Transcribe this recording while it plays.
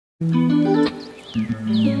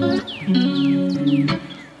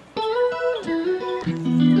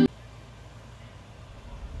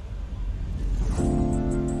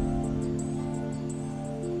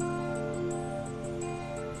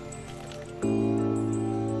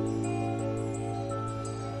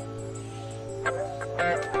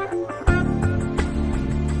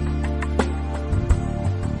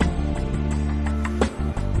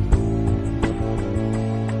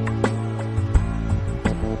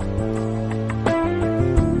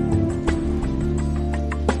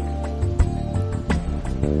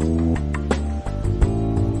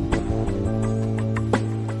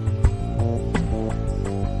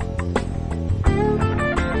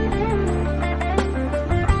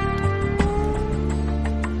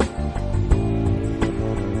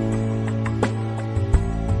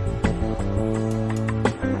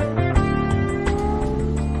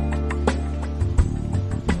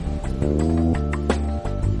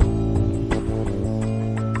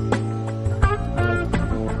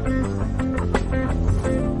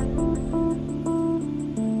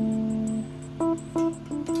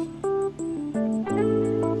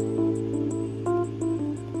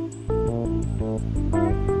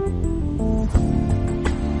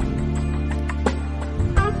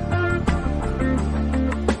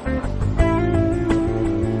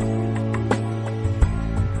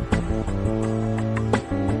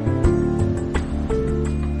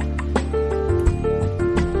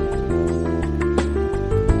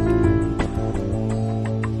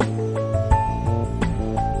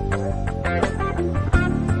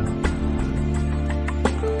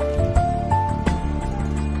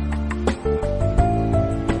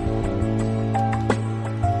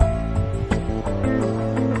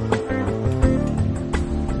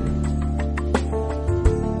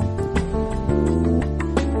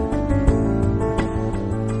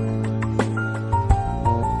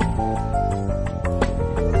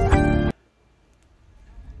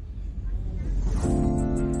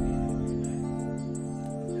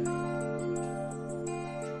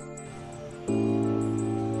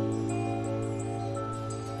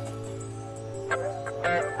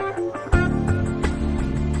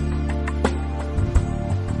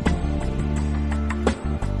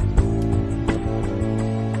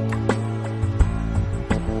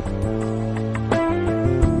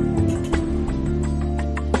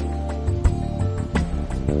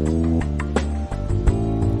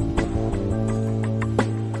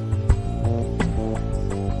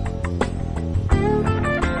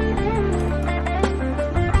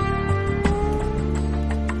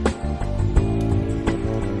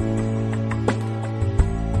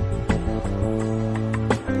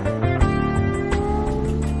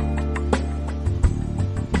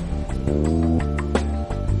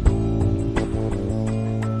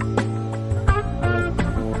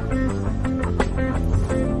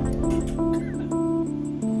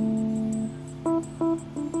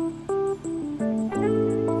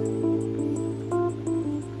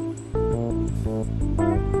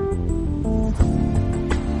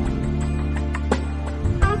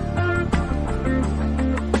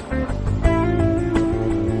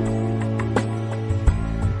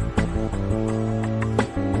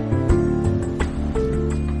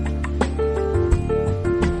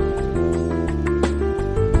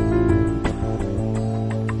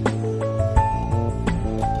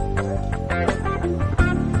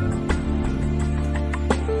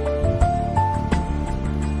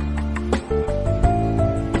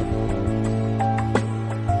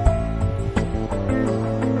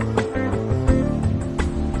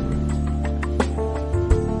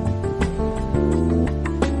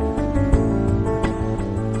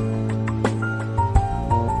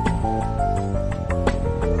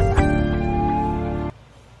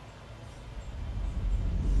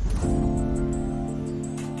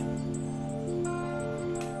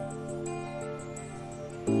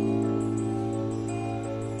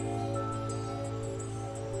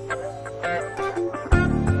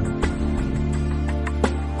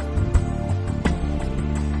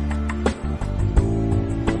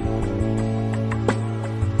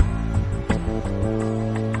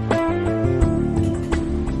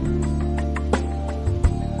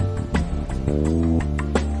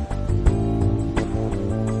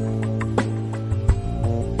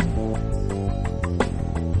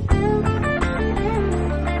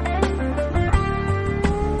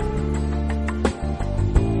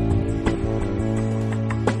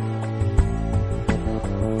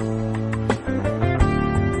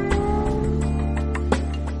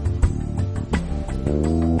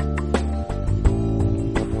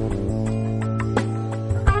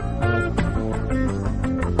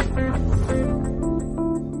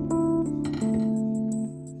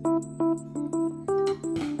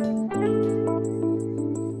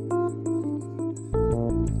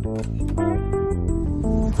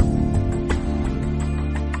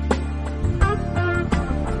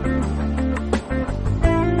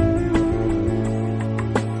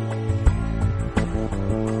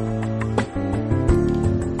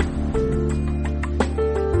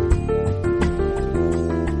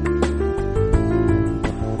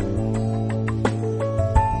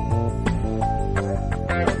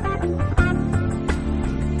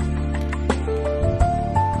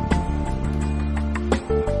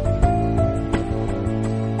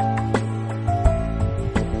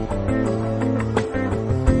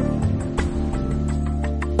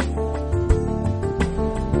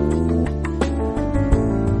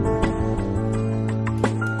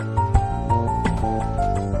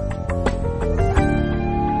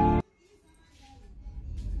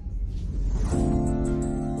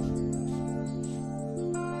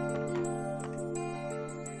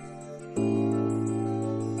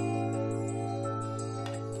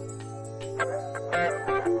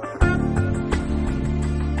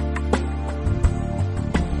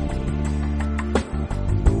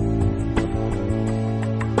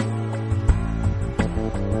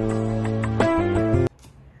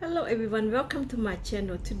everyone, welcome to my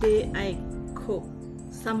channel. Today I cook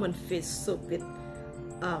salmon fish soup with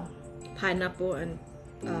pineapple and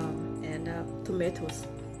tomatoes.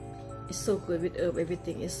 It's so good with herb,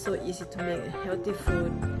 everything. It's so easy to make healthy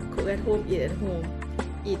food. Cook at home, eat at home.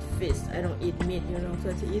 Eat fish. I don't eat meat, you know,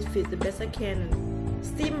 so to eat fish the best I can.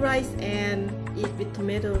 Steam rice and eat with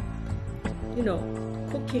tomato, you know,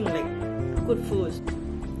 cooking like good food.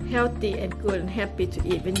 Healthy and good and happy to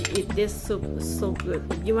eat. When you eat this soup, it's so good.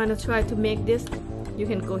 If you want to try to make this, you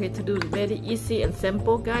can go ahead to do it. Very easy and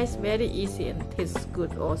simple, guys. Very easy and tastes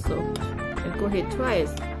good also. And go ahead, try it.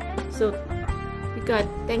 So you guys,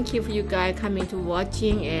 thank you for you guys coming to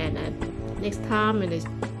watching, and next time when I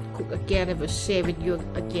cook again, I will share with you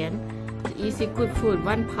again the easy good food,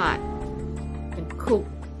 one pot, and cook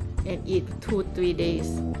and eat 2-3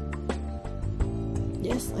 days.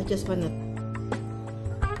 Yes, I just want to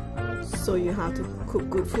show you how to cook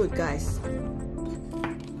good food, guys.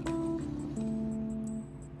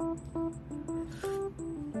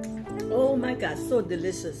 Oh my god, so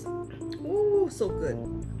delicious. Ooh, so good.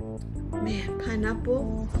 Man,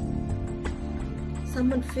 pineapple,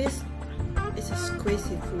 salmon fish, it's just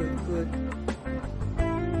crazy food, good.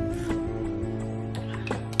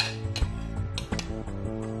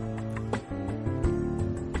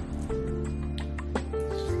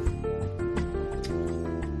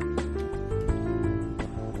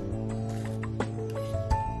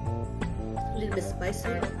 A little bit spicy, a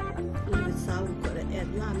little bit sour. We've got to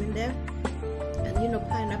add lime in there. And you know,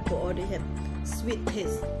 pineapple already have sweet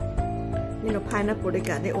taste. You know, pineapple, they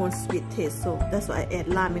got their own sweet taste, so that's why I add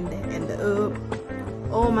lime in there. And the herb,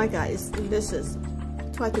 oh my god, it's delicious.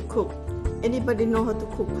 Try to cook. Anybody know how to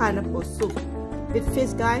cook pineapple soup with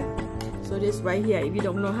fish, guys? So this right here, if you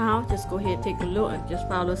don't know how, just go ahead, take a look, and just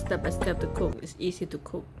follow step by step to cook. It's easy to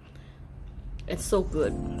cook. It's so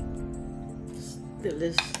good. It's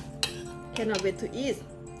delicious. Cannot wait to eat.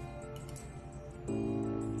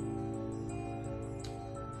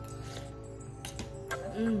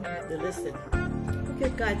 Delicious.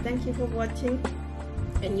 Okay guys, thank you for watching,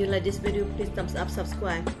 and you like this video, please thumbs up,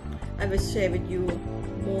 subscribe. I will share with you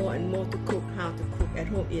more and more to cook, how to cook at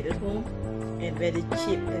home, eat at home, and very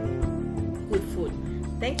cheap and good food.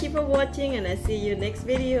 Thank you for watching, and I see you next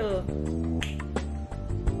video.